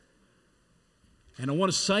And I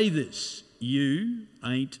want to say this, you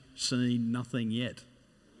ain't seen nothing yet.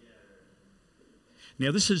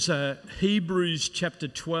 Now this is Hebrews chapter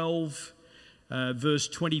 12, verse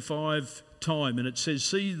 25 time, and it says,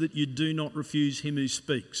 see that you do not refuse him who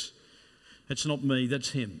speaks. That's not me, that's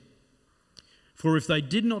him. For if they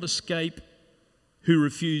did not escape who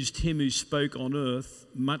refused him who spoke on earth,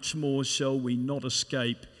 much more shall we not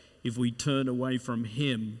escape if we turn away from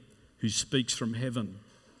him who speaks from heaven,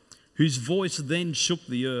 whose voice then shook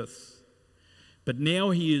the earth. But now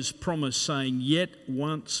he is promised, saying, yet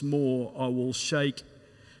once more I will shake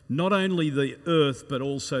not only the earth but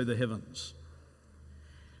also the heavens.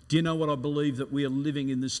 Do you know what I believe? That we are living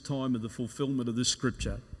in this time of the fulfillment of this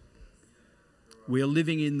scripture. We are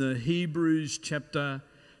living in the Hebrews chapter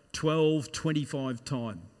 12, 25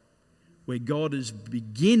 time, where God is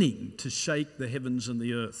beginning to shake the heavens and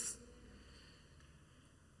the earth.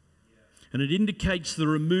 And it indicates the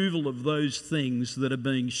removal of those things that are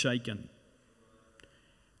being shaken.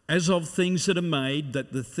 As of things that are made,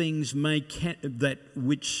 that the things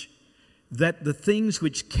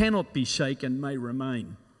which cannot be shaken may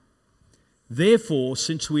remain. Therefore,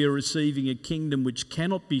 since we are receiving a kingdom which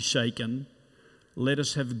cannot be shaken, let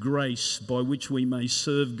us have grace by which we may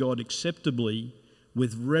serve God acceptably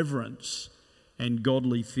with reverence and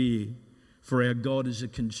godly fear, for our God is a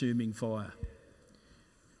consuming fire.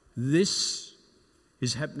 This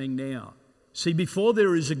is happening now. See, before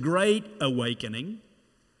there is a great awakening,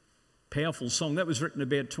 powerful song, that was written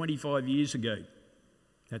about 25 years ago,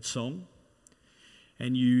 that song.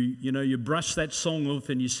 And you brush that song off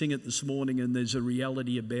and you sing it this morning, and there's a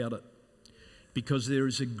reality about it. Because there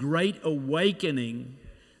is a great awakening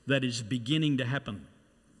that is beginning to happen.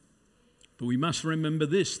 But we must remember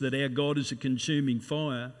this, that our God is a consuming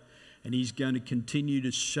fire, and he's going to continue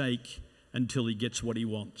to shake until he gets what he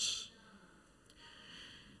wants.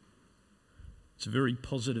 It's a very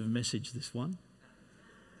positive message, this one.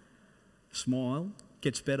 Smile,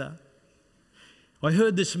 gets better. I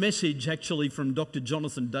heard this message actually from Dr.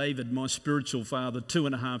 Jonathan David, my spiritual father,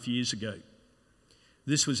 2.5 years ago.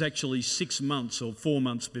 This was actually 6 months or 4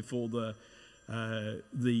 months before the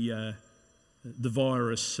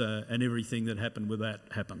virus and everything that happened with that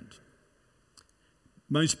happened.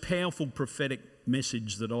 Most powerful prophetic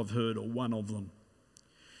message that I've heard, or one of them.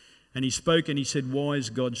 And he spoke and he said, why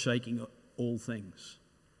is God shaking all things?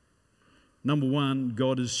 Number one,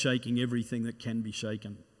 God is shaking everything that can be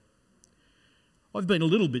shaken. I've been a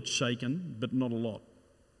little bit shaken, but not a lot,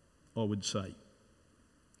 I would say.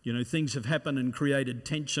 You know, things have happened and created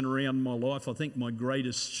tension around my life. I think my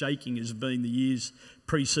greatest shaking has been the years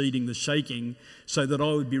preceding the shaking, so that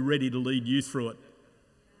I would be ready to lead you through it,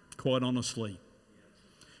 quite honestly.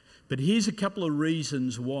 But here's a couple of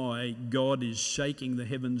reasons why God is shaking the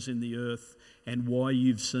heavens and the earth, and why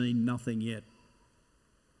you've seen nothing yet.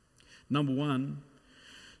 Number one,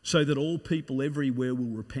 so that all people everywhere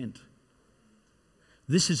will repent.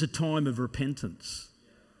 This is a time of repentance.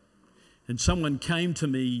 And someone came to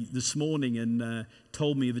me this morning and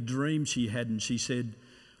told me of a dream she had, and she said,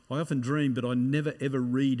 I often dream, but I never ever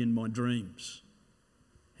read in my dreams.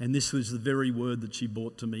 And this was the very word that she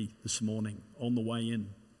brought to me this morning on the way in.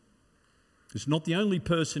 It's not the only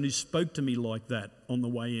person who spoke to me like that on the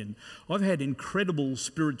way in. I've had incredible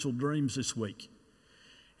spiritual dreams this week.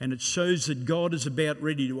 And it shows that God is about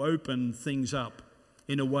ready to open things up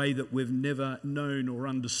in a way that we've never known or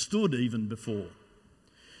understood even before.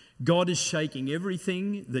 God is shaking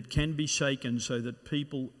everything that can be shaken so that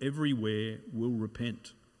people everywhere will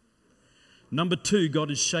repent. Number two,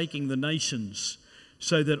 God is shaking the nations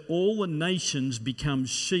so that all the nations become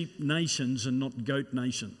sheep nations and not goat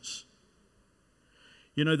nations.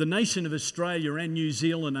 You know, the nation of Australia and New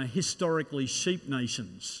Zealand are historically sheep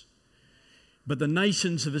nations. But the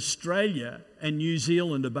nations of Australia and New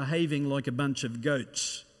Zealand are behaving like a bunch of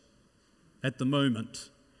goats at the moment.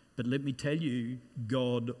 But let me tell you,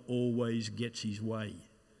 God always gets his way.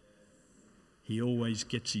 He always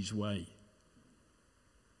gets his way.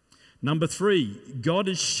 Number three, God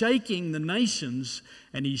is shaking the nations,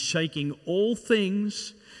 and he's shaking all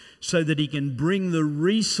things so that he can bring the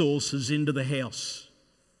resources into the house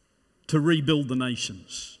to rebuild the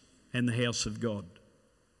nations and the house of God.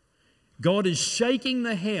 God is shaking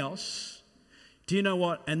the house. Do you know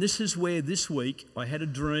what? And this is where this week I had a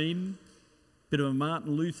dream, bit of a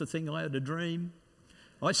Martin Luther thing. I had a dream.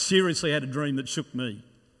 I seriously had a dream that shook me.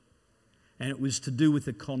 And it was to do with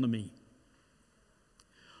economy.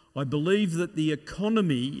 I believe that the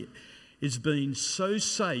economy is being so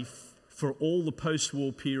safe for all the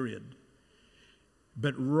post-war period.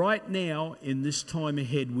 But right now, in this time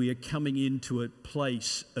ahead, we are coming into a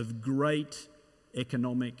place of great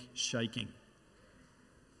economic shaking.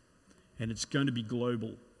 and it's going to be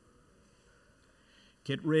global.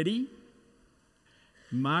 Get ready.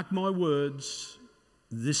 Mark my words,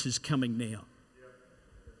 this is coming now.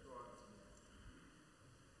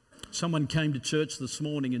 Someone came to church this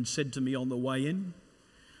morning and said to me on the way in,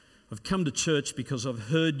 I've come to church because I've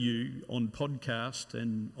heard you on podcast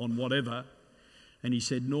and on whatever. And he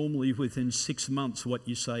said, normally within 6 months what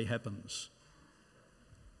you say happens.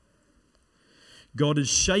 God is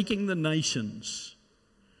shaking the nations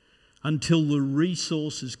until the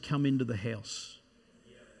resources come into the house.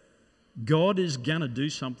 God is going to do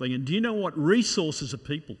something. And do you know what? Resources are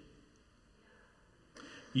people.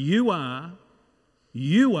 You are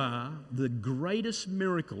the greatest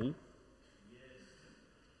miracle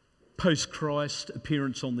post-Christ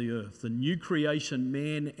appearance on the earth. The new creation,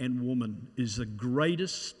 man and woman, is the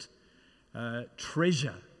greatest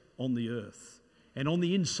treasure on the earth. And on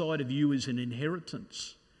the inside of you is an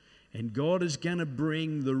inheritance. And God is going to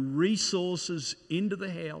bring the resources into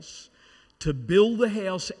the house to build the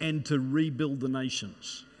house and to rebuild the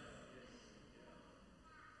nations.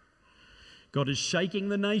 God is shaking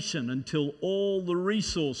the nation until all the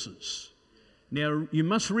resources. Now, you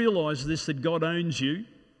must realise this, that God owns you.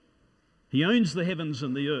 He owns the heavens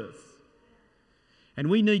and the earth. And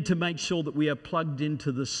we need to make sure that we are plugged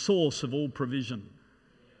into the source of all provision.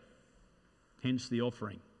 Hence the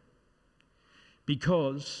offering.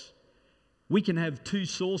 Because we can have two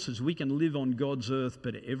sources. We can live on God's earth,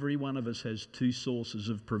 but every one of us has two sources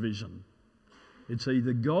of provision. It's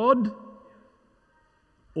either God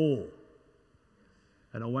or,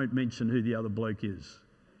 and I won't mention who the other bloke is.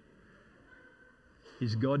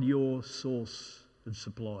 Is God your source of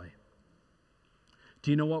supply?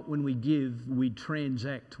 Do you know what? When we give, we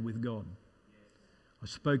transact with God. I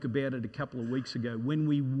spoke about it a couple of weeks ago. When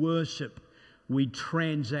we worship, we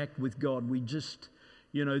transact with God. We just,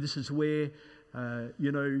 this is where,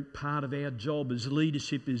 part of our job as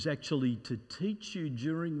leadership is actually to teach you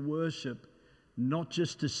during worship, not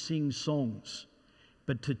just to sing songs,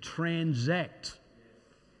 but to transact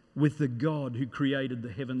with the God who created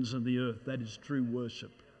the heavens and the earth. That is true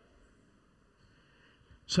worship.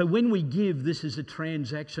 So when we give, this is a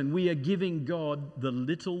transaction. We are giving God the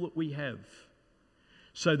little that we have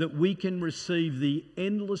so that we can receive the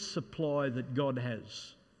endless supply that God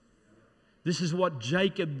has. This is what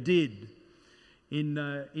Jacob did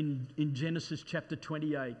in Genesis chapter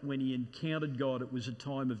 28 when he encountered God. It was a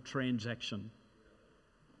time of transaction.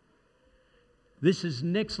 This is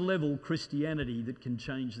next level Christianity that can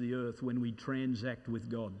change the earth when we transact with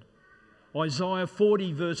God. Isaiah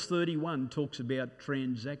 40 verse 31 talks about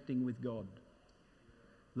transacting with God.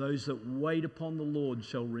 Those that wait upon the Lord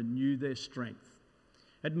shall renew their strength.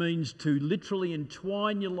 It means to literally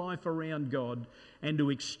entwine your life around God and to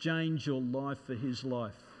exchange your life for His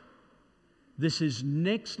life. This is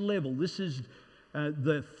next level. This is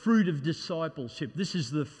the fruit of discipleship. This is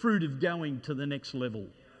the fruit of going to the next level.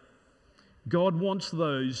 God wants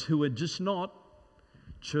those who are just not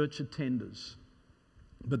church attenders,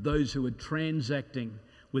 but those who are transacting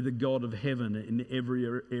with the God of heaven in every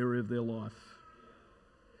area of their life.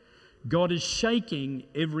 God is shaking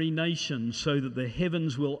every nation so that the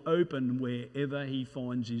heavens will open wherever He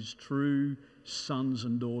finds His true sons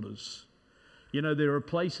and daughters. There are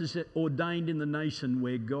places ordained in the nation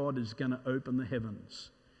where God is going to open the heavens.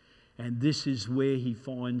 And this is where He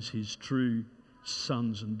finds His true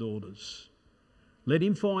sons and daughters. Let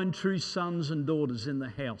Him find true sons and daughters in the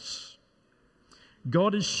house.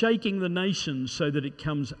 God is shaking the nation so that it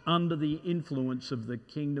comes under the influence of the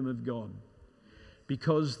kingdom of God.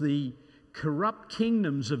 Because the corrupt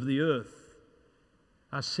kingdoms of the earth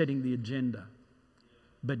are setting the agenda.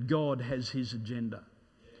 But God has His agenda.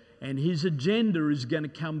 And His agenda is going to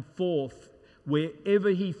come forth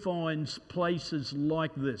wherever He finds places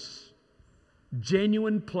like this.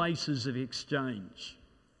 Genuine places of exchange.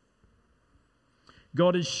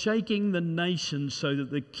 God is shaking the nation so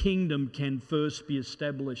that the kingdom can first be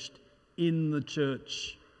established in the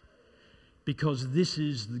church. Because this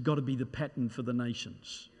is got to be the pattern for the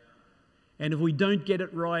nations. And if we don't get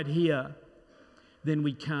it right here, then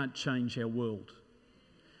we can't change our world.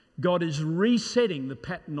 God is resetting the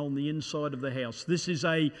pattern on the inside of the house. This is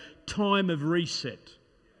a time of reset.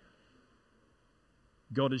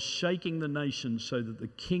 God is shaking the nation so that the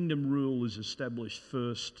kingdom rule is established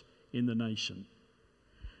first in the nation.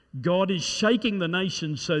 God is shaking the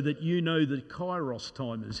nation so that you know that Kairos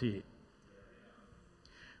time is here.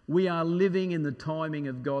 We are living in the timing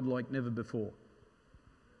of God like never before.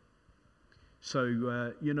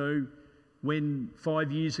 So, when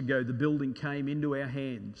 5 years ago the building came into our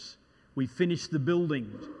hands, we finished the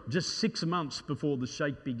building just 6 months before the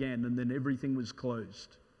shake began, and then everything was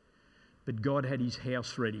closed. but God had his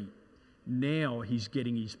house ready. Now he's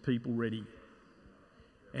getting his people ready.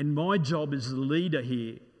 And my job as the leader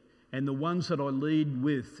here, and the ones that I lead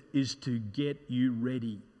with, is to get you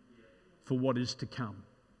ready for what is to come.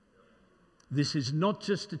 This is not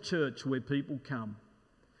just a church where people come.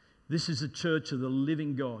 This is a church of the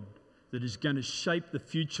living God that is going to shape the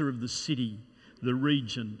future of the city, the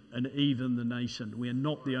region, and even the nation. We are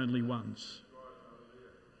not the only ones.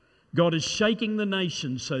 God is shaking the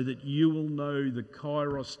nation so that you will know the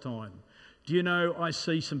Kairos time. Do you know, I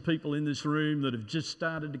see some people in this room that have just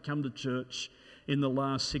started to come to church in the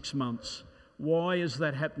last 6 months. Why is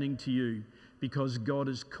that happening to you? Because God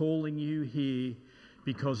is calling you here,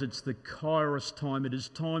 because it's the Kairos time. It is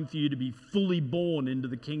time for you to be fully born into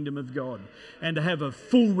the kingdom of God and to have a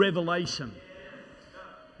full revelation.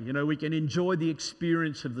 You know, we can enjoy the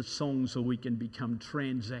experience of the songs, or we can become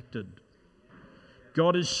transacted.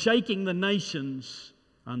 God is shaking the nations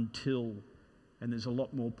until, and there's a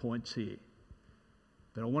lot more points here.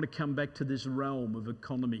 But I want to come back to this realm of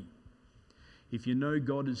economy. If you know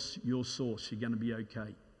God is your source, you're going to be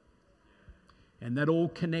okay. And that all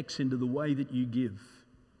connects into the way that you give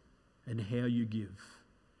and how you give.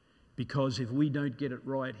 Because if we don't get it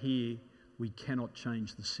right here, we cannot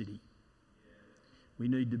change the city. We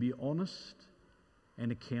need to be honest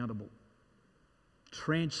and accountable,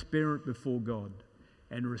 transparent before God,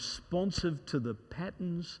 and responsive to the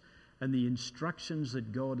patterns and the instructions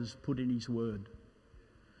that God has put in his word.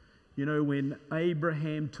 You know, when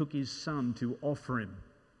Abraham took his son to offer him,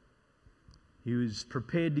 he was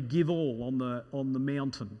prepared to give all on the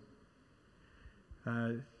mountain.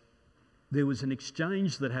 There was an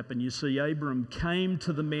exchange that happened. You see, Abram came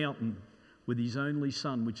to the mountain with his only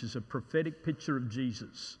son, which is a prophetic picture of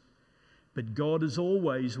Jesus. But God is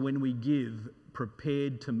always, when we give,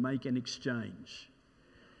 prepared to make an exchange.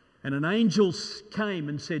 And an angel came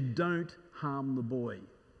and said, "Don't harm the boy."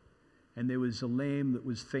 And there was a lamb that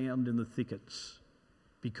was found in the thickets.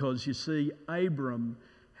 Because you see, Abram,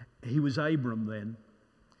 he was Abram then.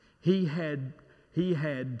 He had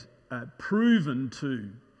proven to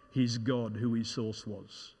his God who his source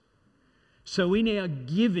was. So in our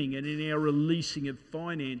giving and in our releasing of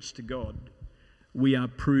finance to God, we are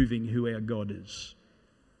proving who our God is.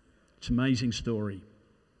 It's an amazing story.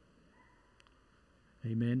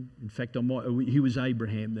 Amen. In fact, he was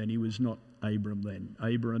Abraham then. He was not Abram then.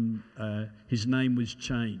 Abram, his name was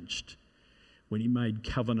changed when he made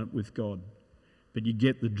covenant with God. But you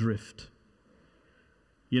get the drift.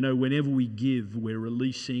 You know, whenever we give, we're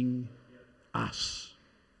releasing us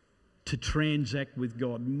to transact with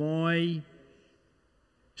God. My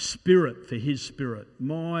spirit for his spirit.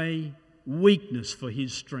 My weakness for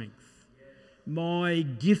his strength. My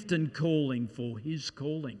gift and calling for his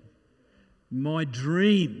calling. My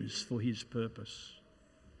dreams for his purpose.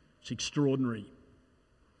 It's extraordinary.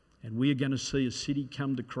 And we are going to see a city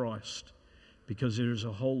come to Christ because there is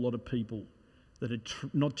a whole lot of people that are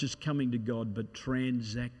not just coming to God, but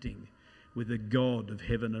transacting with the God of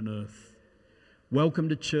heaven and earth. Welcome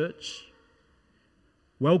to church.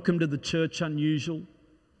 Welcome to the church unusual.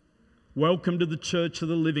 Welcome to the church of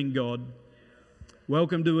the living God.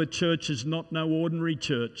 Welcome to a church that's not no ordinary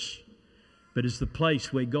church, but is the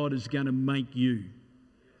place where God is going to make you.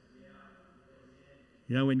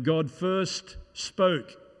 You know, when God first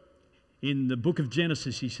spoke in the book of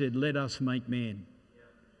Genesis, he said, "Let us make man."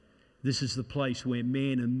 This is the place where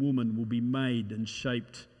man and woman will be made and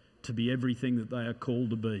shaped to be everything that they are called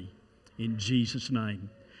to be. In Jesus' name.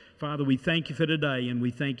 Father, we thank you for today, and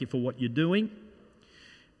we thank you for what you're doing.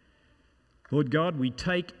 Lord God, we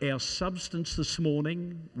take our substance this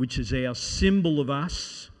morning, which is our symbol of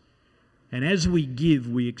us, and as we give,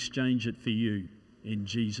 we exchange it for you. In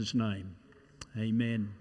Jesus' name. Amen.